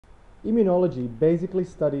Immunology basically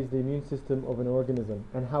studies the immune system of an organism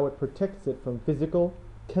and how it protects it from physical,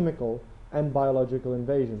 chemical, and biological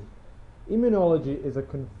invasion. Immunology is a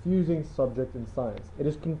confusing subject in science. It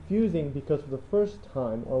is confusing because for the first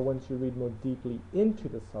time, or once you read more deeply into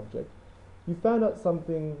the subject, you found out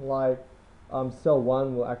something like cell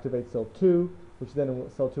 1 will activate cell 2, which then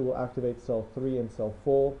cell 2 will activate cell 3 and cell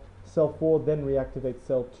 4. Cell 4 then reactivates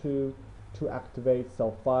cell 2 to activate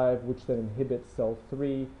cell 5, which then inhibits cell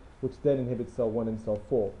 3, which then inhibits cell 1 and cell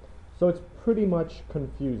 4. So it's pretty much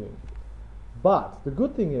confusing. But the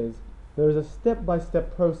good thing is, there is a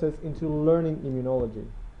step-by-step process into learning immunology.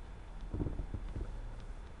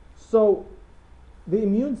 So the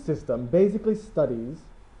immune system basically studies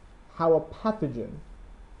how a pathogen,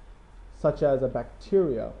 such as a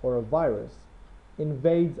bacteria or a virus,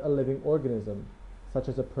 invades a living organism, such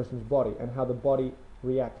as a person's body, and how the body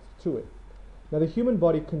reacts to it. Now, the human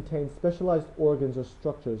body contains specialized organs or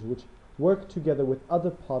structures which work together with other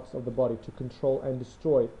parts of the body to control and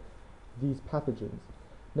destroy these pathogens.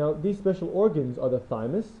 Now, these special organs are the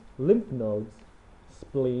thymus, lymph nodes,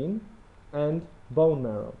 spleen, and bone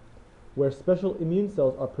marrow, where special immune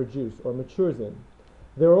cells are produced or matures in.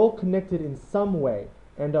 They are all connected in some way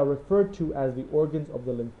and are referred to as the organs of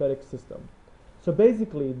the lymphatic system. So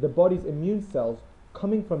basically, the body's immune cells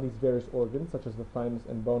coming from these various organs, such as the thymus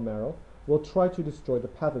and bone marrow, will try to destroy the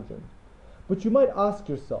pathogen. But you might ask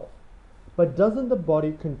yourself, but doesn't the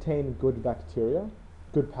body contain good bacteria,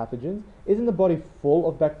 good pathogens? Isn't the body full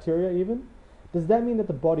of bacteria even? Does that mean that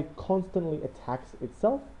the body constantly attacks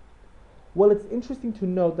itself? Well, it's interesting to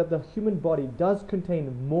note that the human body does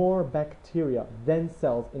contain more bacteria than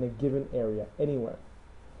cells in a given area anywhere.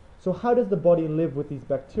 So how does the body live with these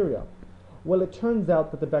bacteria? Well, it turns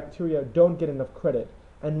out that the bacteria don't get enough credit,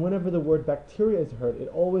 and whenever the word bacteria is heard, it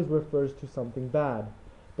always refers to something bad.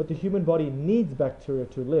 But the human body needs bacteria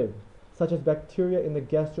to live, such as bacteria in the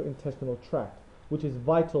gastrointestinal tract, which is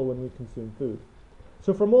vital when we consume food.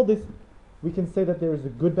 So from all this, we can say that there is a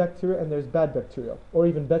good bacteria and there's bad bacteria, or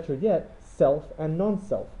even better yet, self and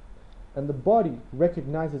non-self. And the body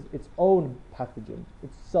recognizes its own pathogen,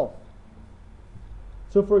 itself.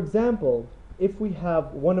 So for example, if we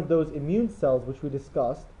have one of those immune cells which we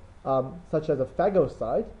discussed, such as a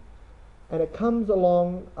phagocyte, and it comes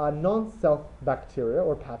along a non-self bacteria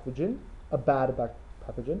or pathogen, a bad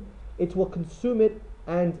pathogen, it will consume it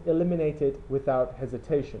and eliminate it without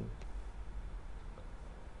hesitation.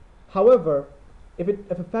 However, if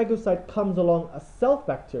a phagocyte comes along a self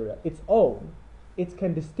bacteria, its own, it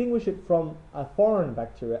can distinguish it from a foreign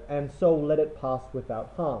bacteria and so let it pass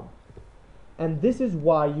without harm. And this is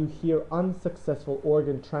why you hear unsuccessful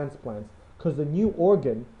organ transplants, because the new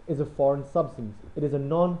organ is a foreign substance. It is a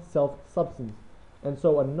non-self substance. And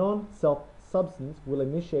so a non-self substance will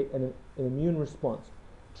initiate an immune response,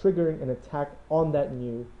 triggering an attack on that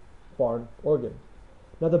new foreign organ.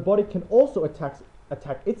 Now the body can also attack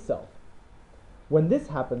itself. When this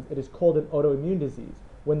happens, it is called an autoimmune disease,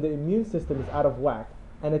 when the immune system is out of whack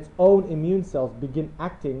and its own immune cells begin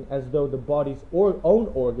acting as though the body's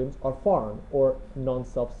own organs are foreign or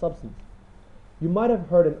non-self substance. You might have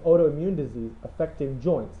heard an autoimmune disease affecting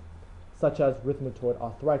joints, such as rheumatoid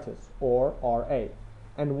arthritis, or RA,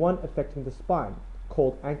 and one affecting the spine,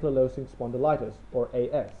 called ankylosing spondylitis, or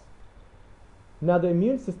AS. Now the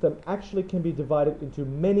immune system actually can be divided into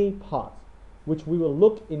many parts, which we will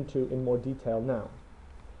look into in more detail now.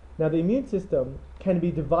 Now the immune system can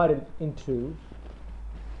be divided into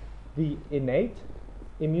the innate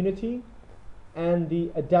immunity and the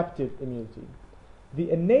adaptive immunity. The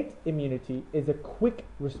innate immunity is a quick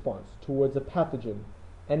response towards a pathogen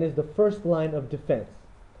and is the first line of defense.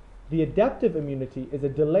 The adaptive immunity is a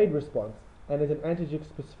delayed response and is an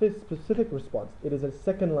antigen-specific response. It is a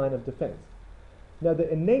second line of defense. Now the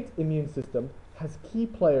innate immune system has key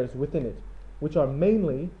players within it, which are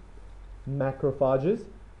mainly macrophages,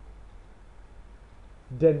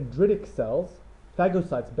 dendritic cells,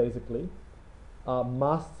 phagocytes basically,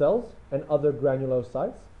 mast cells and other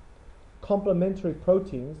granulocytes, complementary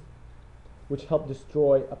proteins which help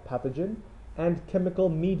destroy a pathogen, and chemical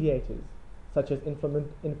mediators such as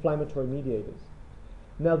inflammatory mediators.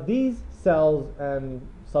 Now these cells and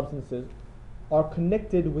substances are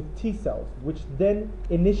connected with T cells, which then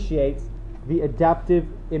initiates the adaptive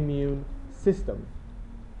immune system.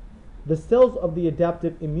 The cells of the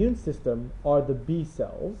adaptive immune system are the B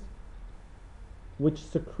cells, which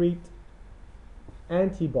secrete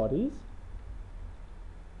antibodies,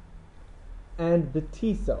 and the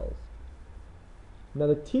T cells. Now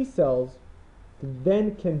the T cells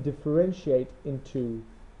then can differentiate into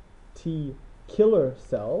T killer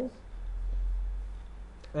cells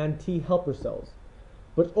and T helper cells,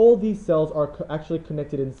 But all these cells are actually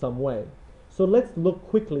connected in some way. So let's look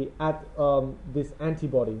quickly at this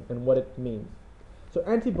antibody and what it means. So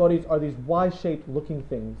antibodies are these Y-shaped looking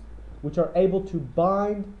things which are able to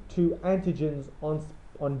bind to antigens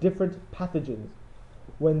on different pathogens.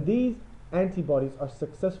 When these antibodies are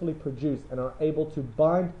successfully produced and are able to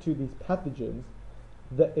bind to these pathogens,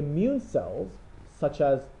 the immune cells, such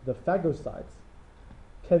as the phagocytes,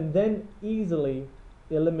 can then easily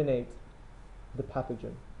eliminate the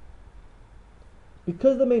pathogen.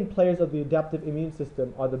 Because the main players of the adaptive immune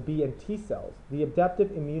system are the B and T cells, the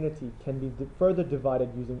adaptive immunity can be further divided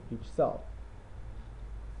using each cell.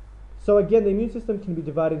 So again, the immune system can be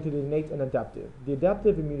divided into the innate and adaptive. The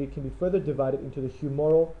adaptive immunity can be further divided into the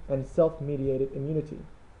humoral and self-mediated immunity,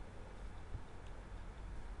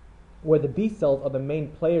 where the B cells are the main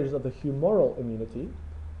players of the humoral immunity,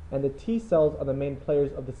 and the T cells are the main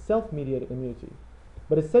players of the self-mediated immunity.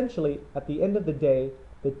 But essentially, at the end of the day,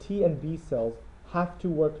 the T and B cells have to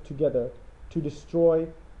work together to destroy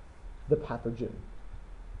the pathogen.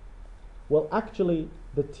 Well, actually,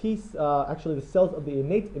 the cells of the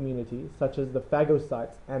innate immunity, such as the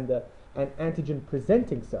phagocytes and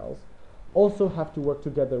antigen-presenting cells, also have to work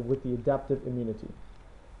together with the adaptive immunity.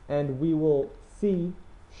 And we will see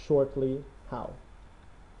shortly how.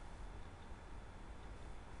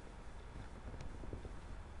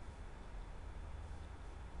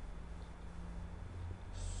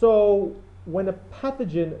 So, when a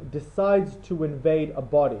pathogen decides to invade a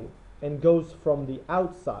body and goes from the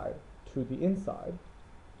outside to the inside,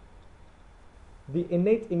 the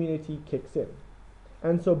innate immunity kicks in.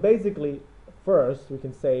 And so basically, first we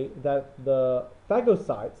can say that the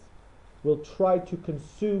phagocytes will try to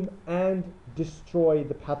consume and destroy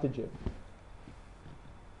the pathogen.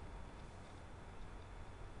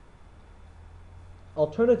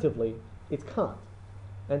 Alternatively, it can't.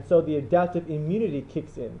 And so the adaptive immunity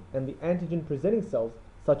kicks in, and the antigen-presenting cells,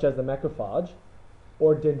 such as the macrophage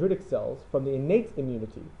or dendritic cells from the innate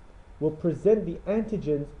immunity, will present the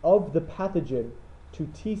antigens of the pathogen to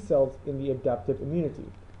T cells in the adaptive immunity.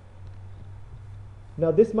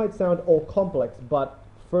 Now this might sound all complex, but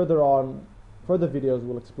further videos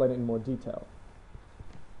will explain it in more detail.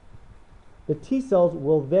 The T cells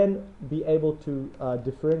will then be able to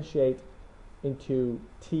differentiate into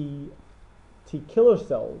T killer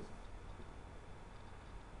cells,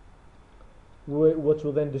 which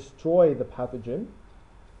will then destroy the pathogen,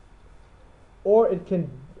 or it can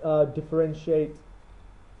differentiate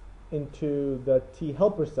into the T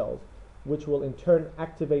helper cells, which will in turn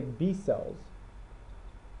activate B cells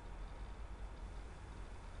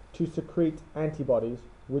to secrete antibodies,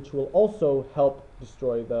 which will also help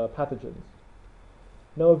destroy the pathogens.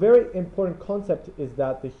 Now, a very important concept is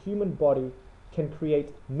that the human body can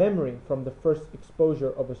create memory from the first exposure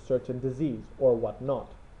of a certain disease or whatnot.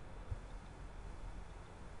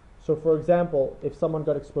 So for example, if someone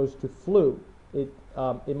got exposed to flu, it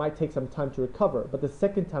might take some time to recover, but the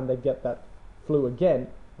second time they get that flu again,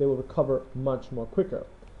 they will recover much more quicker.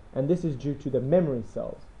 And this is due to the memory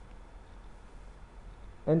cells.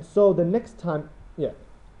 And so the next time it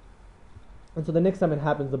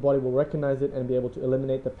happens, the body will recognize it and be able to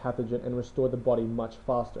eliminate the pathogen and restore the body much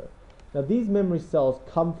faster. Now these memory cells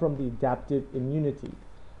come from the adaptive immunity.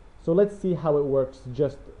 So let's see how it works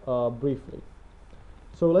just briefly.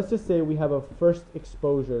 So let's just say we have a first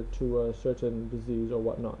exposure to a certain disease or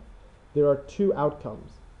whatnot. There are two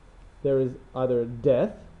outcomes. There is either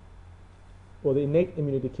death, or the innate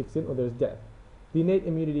immunity kicks in, or there's death. The innate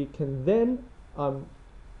immunity can then,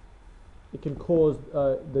 it can cause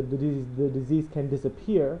the disease can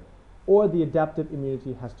disappear, or the adaptive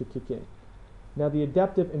immunity has to kick in. Now the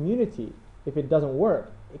adaptive immunity, if it doesn't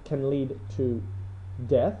work, it can lead to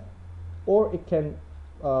death, or it can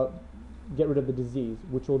get rid of the disease,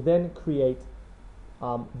 which will then create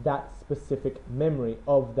that specific memory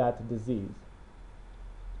of that disease.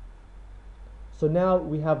 So now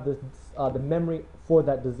we have the memory for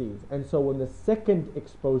that disease. And so when the second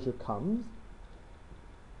exposure comes,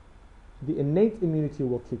 the innate immunity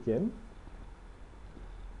will kick in,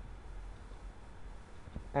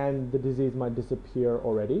 and the disease might disappear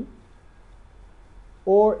already,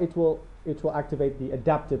 or it will activate the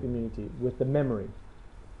adaptive immunity with the memory.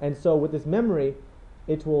 And so with this memory,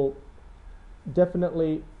 it will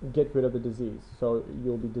definitely get rid of the disease, so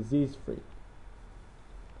you'll be disease free.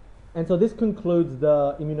 And so this concludes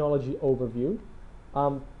the immunology overview.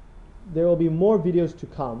 There will be more videos to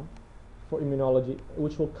come for immunology,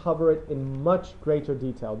 which will cover it in much greater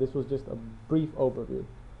detail. This was just a brief overview.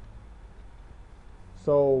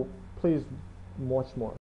 So please watch more.